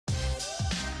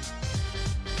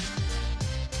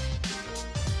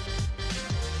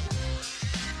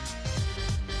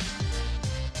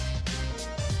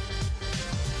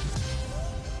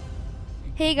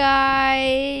Hey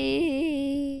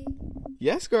guys.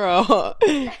 Yes, girl.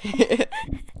 Hey,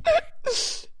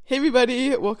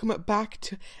 everybody. Welcome back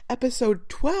to episode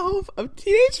 12 of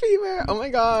Teenage Fever. Oh my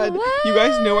god. What? You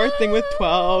guys know our thing with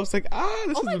 12. It's like, this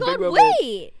Oh is my a god, big moment.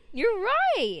 wait. You're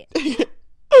right.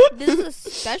 This is a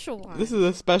special one. This is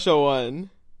a special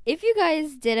one. If you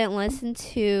guys didn't listen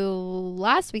to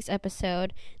last week's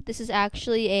episode, this is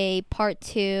actually a part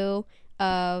 2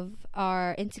 of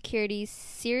our insecurities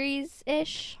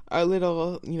series-ish. Our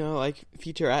little, like,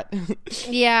 featurette.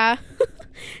 Yeah.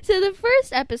 So the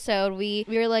first episode, we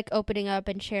were like opening up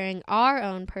and sharing our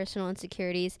own personal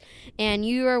insecurities, and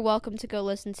you are welcome to go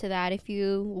listen to that if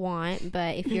you want.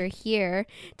 But if you're here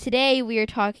today, we are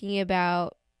talking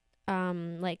about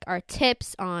like our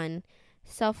tips on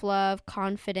self-love,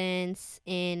 confidence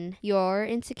in your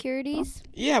insecurities.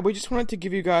 Yeah, we just wanted to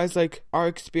give you guys, like, our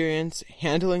experience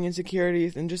handling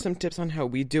insecurities and just some tips on how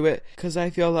we do it. Because I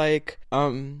feel like,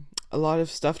 a lot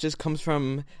of stuff just comes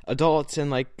from adults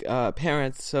and, like,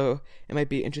 parents. So it might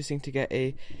be interesting to get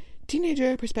a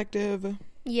teenager perspective.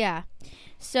 Yeah.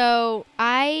 So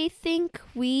I think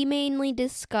we mainly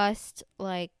discussed,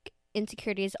 like,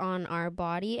 insecurities on our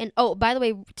body. And, oh, by the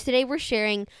way, today we're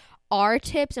sharing our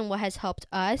tips and what has helped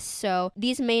us. So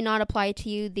these may not apply to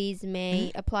you. These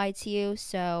may apply to you.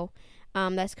 So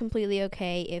that's completely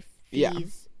okay if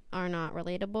these are not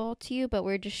relatable to you. But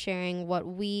we're just sharing what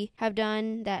we have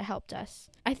done that helped us.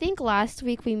 I think last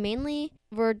week we mainly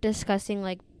were discussing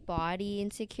like body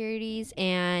insecurities,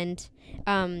 and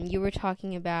you were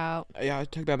talking about... Yeah, I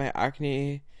talked about my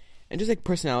acne and just like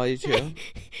personality too.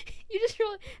 You just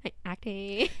really like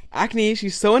acne. Acne,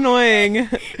 she's so annoying.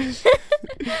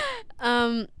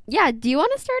 Yeah, do you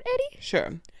want to start, Eddie?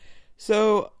 Sure.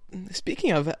 So,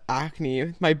 speaking of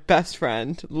acne, my best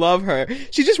friend, love her.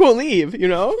 She just won't leave,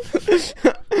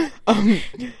 The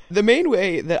main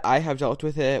way that I have dealt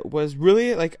with it was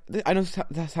really, like, I know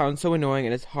that sounds so annoying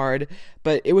and it's hard,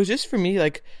 but it was just for me,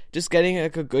 like, just getting,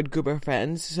 like, a good group of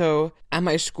friends. So, at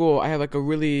my school, I have, like, a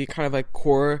really kind of, like,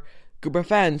 core group of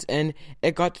friends, and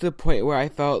it got to the point where I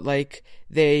felt like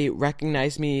they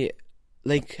recognized me,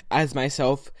 like, as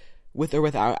myself with or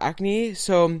without acne.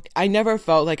 So I never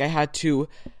felt like I had to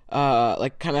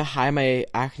like kind of hide my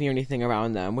acne or anything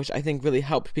around them, which I think really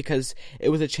helped because it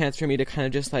was a chance for me to kind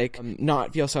of just like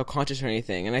not feel self-conscious or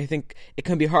anything. And I think it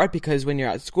can be hard because when you're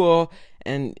at school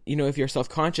and if you're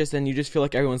self-conscious, then you just feel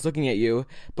like everyone's looking at you.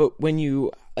 But when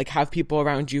you like have people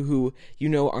around you who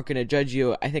aren't going to judge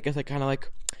you, I think it's like kind of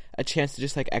like a chance to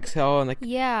just like exhale and like,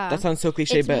 yeah, that sounds so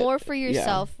cliche, it's but more for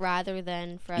yourself rather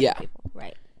than for other people,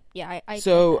 right? Yeah, I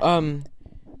so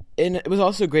and it was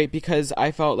also great because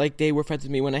I felt like they were friends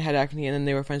with me when I had acne, and then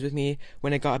they were friends with me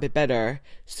when it got a bit better.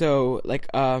 So like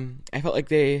I felt like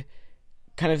they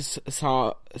kind of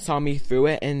saw me through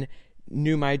it and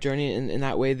knew my journey, and in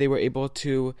that way they were able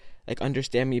to like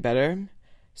understand me better.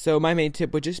 So my main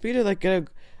tip would just be to like get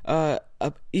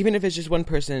even if it's just one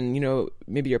person,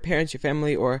 maybe your parents, your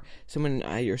family, or someone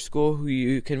at your school who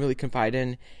you can really confide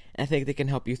in, and I think they can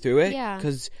help you through it. Yeah.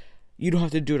 Because you don't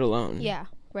have to do it alone. Yeah,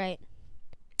 right.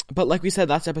 But like we said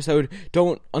last episode,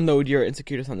 don't unload your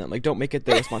insecurities on them. Like, don't make it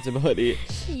their responsibility.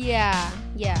 Yeah.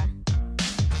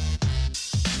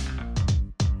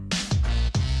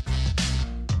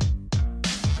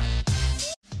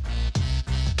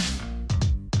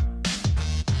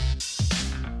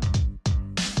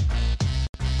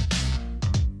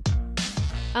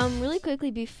 Really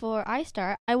quickly before I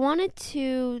start, I wanted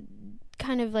to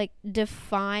kind of like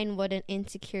define what an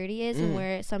insecurity is and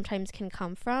where it sometimes can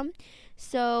come from.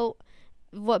 So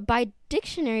what by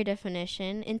dictionary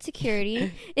definition,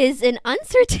 insecurity is an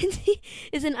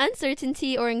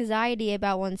uncertainty or anxiety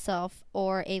about oneself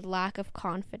or a lack of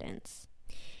confidence.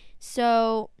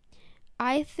 So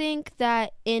I think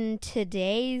that in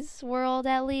today's world,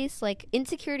 at least, like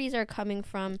insecurities are coming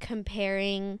from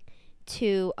comparing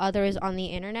to others on the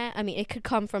internet. I mean, it could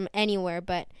come from anywhere,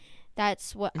 but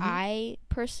that's what I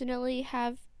personally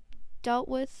have dealt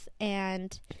with.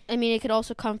 And I mean, it could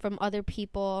also come from other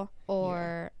people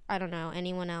or I don't know,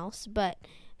 anyone else. But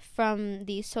from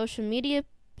the social media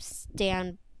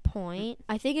standpoint,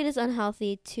 I think it is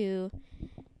unhealthy to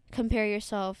compare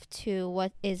yourself to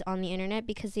what is on the internet,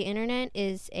 because the internet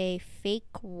is a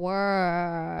fake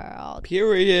world.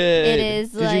 Period. It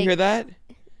is. Did you hear that?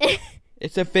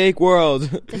 It's a fake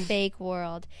world. It's a fake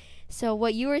world. So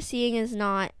what you are seeing is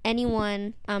not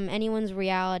anyone's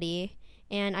reality,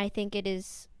 and I think it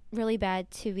is really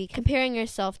bad to be comparing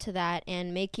yourself to that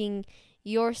and making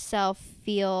yourself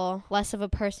feel less of a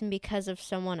person because of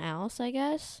someone else, I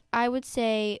guess. I would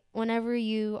say whenever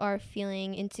you are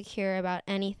feeling insecure about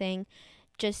anything,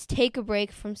 just take a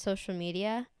break from social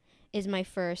media is my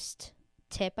first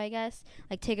tip, I guess.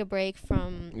 Like, take a break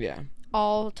from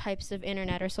all types of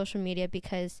internet or social media,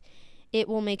 because it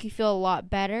will make you feel a lot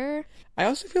better. I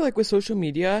also feel like with social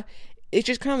media, it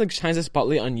just kind of like shines a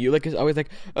spotlight on you. Like, it's always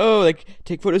like, oh, like,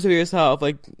 take photos of yourself,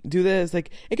 like, do this. Like,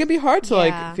 it can be hard to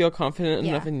like feel confident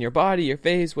enough in your body, your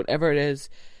face, whatever it is.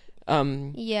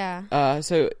 So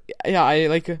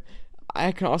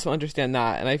I can also understand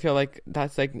that, and I feel like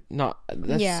that's like not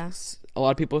a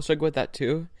lot of people struggle with that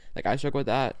too. Like, I struggle with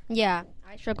that. Yeah,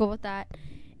 I struggle with that.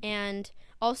 And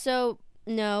also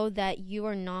know that you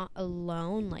are not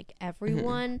alone. Like,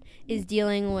 everyone is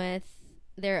dealing with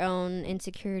their own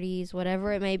insecurities,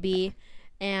 whatever it may be,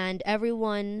 and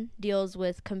everyone deals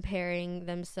with comparing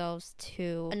themselves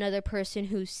to another person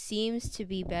who seems to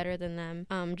be better than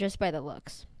them, just by the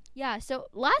looks. Yeah, so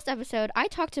last episode, I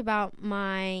talked about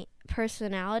my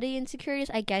personality insecurities,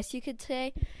 I guess you could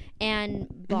say, and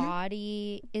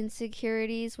body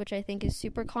insecurities, which I think is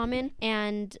super common.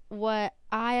 And what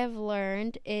I have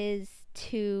learned is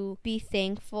to be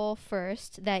thankful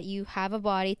first that you have a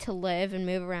body to live and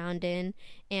move around in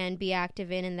and be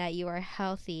active in, and that you are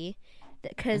healthy.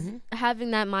 Because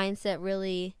having that mindset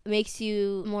really makes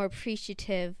you more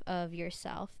appreciative of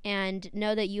yourself, and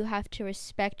know that you have to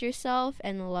respect yourself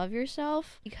and love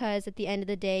yourself, because at the end of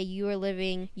the day, you are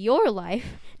living your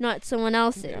life, not someone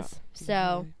else's.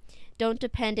 So don't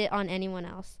depend it on anyone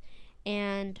else,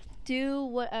 and do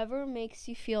whatever makes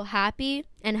you feel happy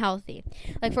and healthy.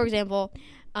 Like, for example,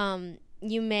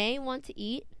 you may want to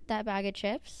eat that bag of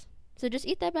chips, so just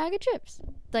eat that bag of chips.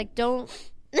 Like, don't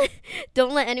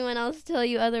let anyone else tell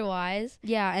you otherwise.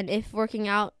 Yeah, and if working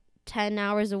out 10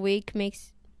 hours a week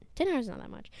makes... 10 hours is not that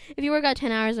much. If you work out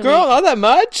 10 hours a week... Girl, not that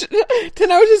much?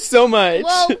 10 hours is so much.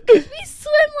 Well, because we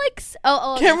swim like...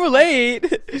 Can't relate.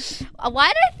 Why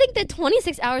did I think that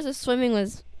 26 hours of swimming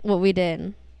was what we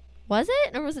did? Was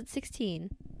it? Or was it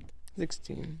 16?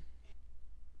 16.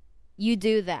 You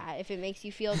do that if it makes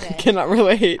you feel good. Cannot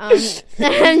relate.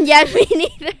 Yeah, me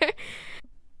neither.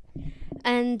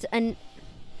 And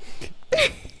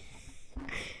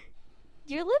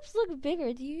your lips look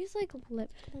bigger. Do you use like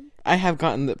lip balm? I have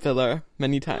gotten lip filler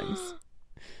many times.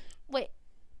 Wait,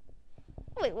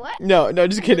 what? No,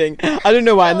 just kidding. I don't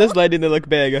know why. In this lighting, they look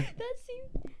big.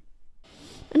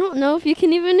 I don't know if you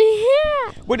can even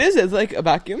hear. What is it? It's like a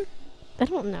vacuum? I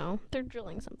don't know. They're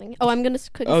drilling something. Oh, I'm gonna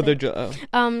quickly. Oh, they're drilling.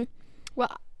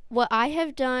 Well, what I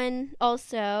have done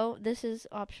also, this is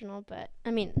optional, but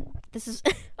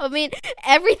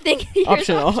everything here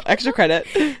optional. Extra credit.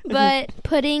 But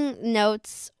putting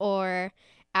notes or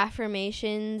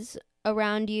affirmations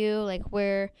around you, like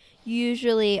where you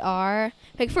usually are.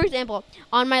 Like, for example,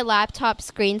 on my laptop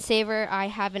screensaver, I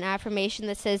have an affirmation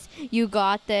that says, "You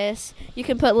got this." You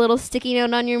can put a little sticky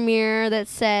note on your mirror that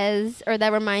says, or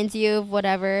that reminds you of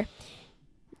whatever.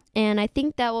 And I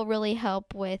think that will really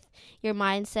help with your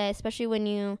mindset, especially when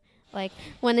you, like,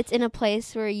 when it's in a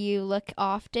place where you look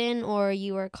often or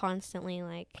you are constantly,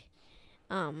 like,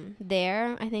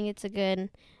 there. I think it's a good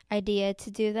idea to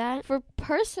do that. For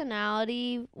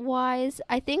personality-wise,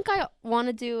 I think I want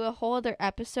to do a whole other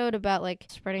episode about, like,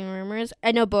 spreading rumors.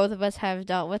 I know both of us have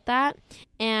dealt with that.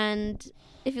 And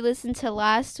if you listen to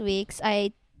last week's,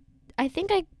 I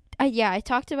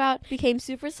talked about, became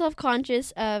super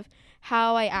self-conscious of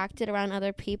how I acted around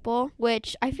other people,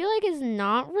 which I feel like is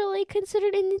not really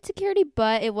considered an insecurity,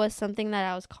 but it was something that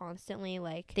I was constantly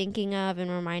like thinking of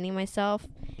and reminding myself.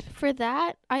 For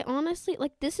that, I honestly,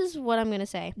 like, this is what I'm gonna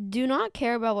say. Do not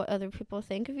care about what other people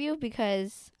think of you,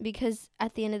 because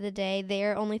at the end of the day,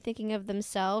 they're only thinking of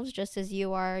themselves just as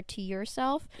you are to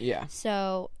yourself. Yeah.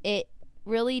 So it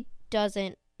really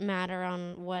doesn't matter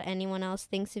on what anyone else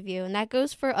thinks of you, and that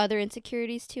goes for other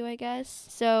insecurities too, I guess.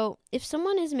 So if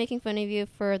someone is making fun of you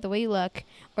for the way you look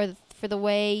or for the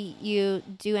way you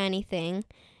do anything,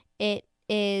 it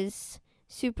is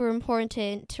super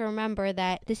important to remember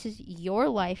that this is your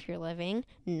life you're living,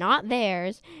 not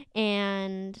theirs,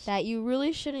 and that you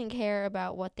really shouldn't care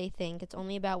about what they think. It's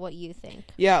only about what you think.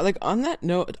 Yeah, like, on that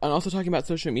note, and also talking about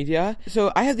social media,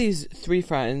 so I have these 3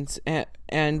 friends,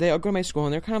 and they all go to my school,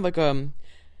 and they're kind of like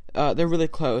they're really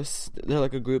close. They're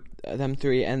like a group, them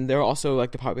 3, and they're also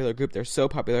like the popular group. They're so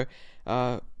popular,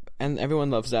 and everyone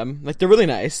loves them. Like, they're really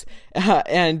nice,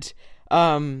 and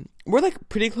we're like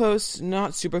pretty close,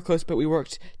 not super close, but we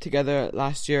worked together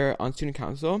last year on student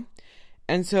council,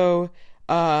 and so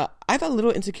I felt a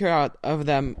little insecure out of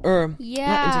them, or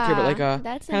not insecure, but like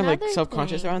that's kind of like another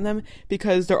self-conscious thing. around them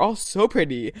because they're all so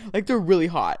pretty. Like they're really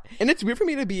hot, and it's weird for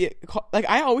me to be like,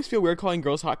 I always feel weird calling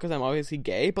girls hot because I'm obviously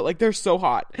gay, but like they're so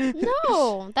hot.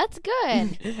 No, that's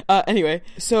good. Anyway,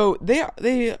 so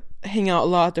they hang out a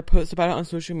lot. They post about it on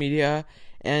social media,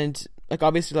 and like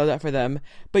obviously love that for them.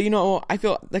 But you know, I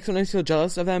feel like sometimes feel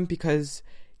jealous of them because,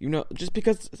 you know, just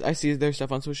because I see their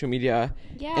stuff on social media,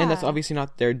 Yeah. and that's obviously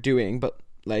not their doing, but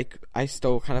like I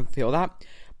still kind of feel that.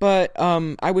 But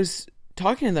I was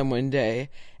talking to them one day,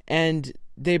 and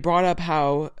they brought up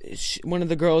how one of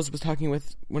the girls was talking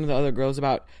with one of the other girls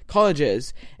about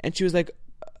colleges, and she was like,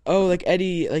 oh, like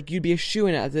Eddie, like you'd be a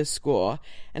shoo-in at this school.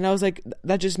 And I was like,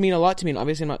 that just mean a lot to me. And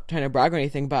obviously I'm not trying to brag or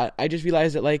anything, but I just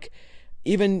realized that like,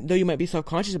 even though you might be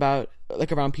self-conscious about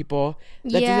like around people,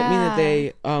 that doesn't mean that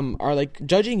they are like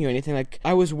judging you or anything. Like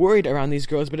I was worried around these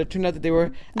girls, but it turned out that they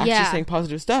were actually saying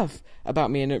positive stuff about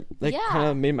me, and it like kind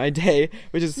of made my day,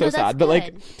 which is so sad. But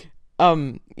like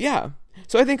yeah.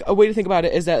 So I think a way to think about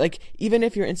it is that like, even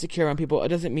if you're insecure around people, it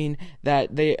doesn't mean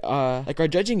that they like are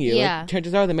judging you. Like,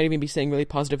 chances are they might even be saying really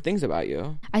positive things about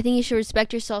you. I think you should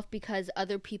respect yourself because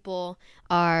other people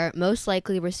are most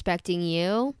likely respecting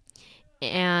you.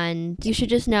 And you should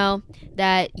just know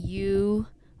that you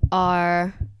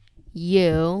are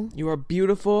you. You are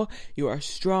beautiful. You are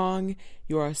strong.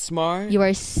 You are smart. You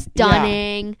are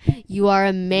stunning. Yeah. You are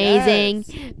amazing.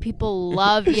 Yes. People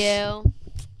love you.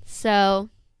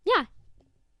 So, yeah.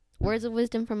 Words of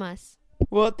wisdom from us.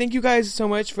 Well, thank you guys so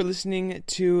much for listening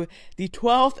to the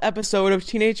 12th episode of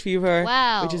Teenage Fever.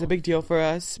 Wow. Which is a big deal for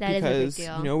us. That because, is a big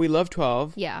deal. You know, we love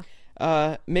 12. Yeah.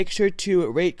 Make sure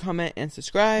to rate, comment, and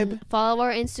subscribe. Follow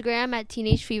our Instagram at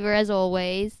Teenage Fever as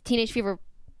always. Teenage Fever.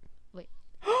 Wait.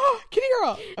 Kitty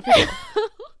Girl.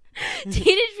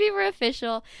 Teenage Fever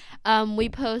Official. We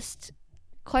post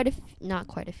not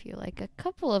quite a few, like a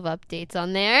couple of updates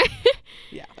on there.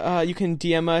 Yeah. You can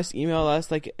DM us, email us,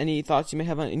 like any thoughts you may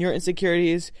have on your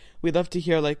insecurities. We'd love to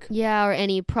hear like. Yeah, or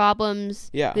any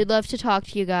problems. Yeah. We'd love to talk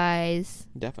to you guys.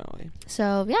 Definitely.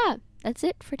 So, yeah. That's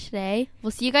it for today. We'll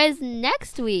see you guys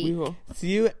next week. We will see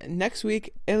you next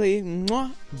week. Ellie,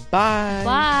 mwah. Bye.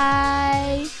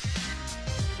 Bye.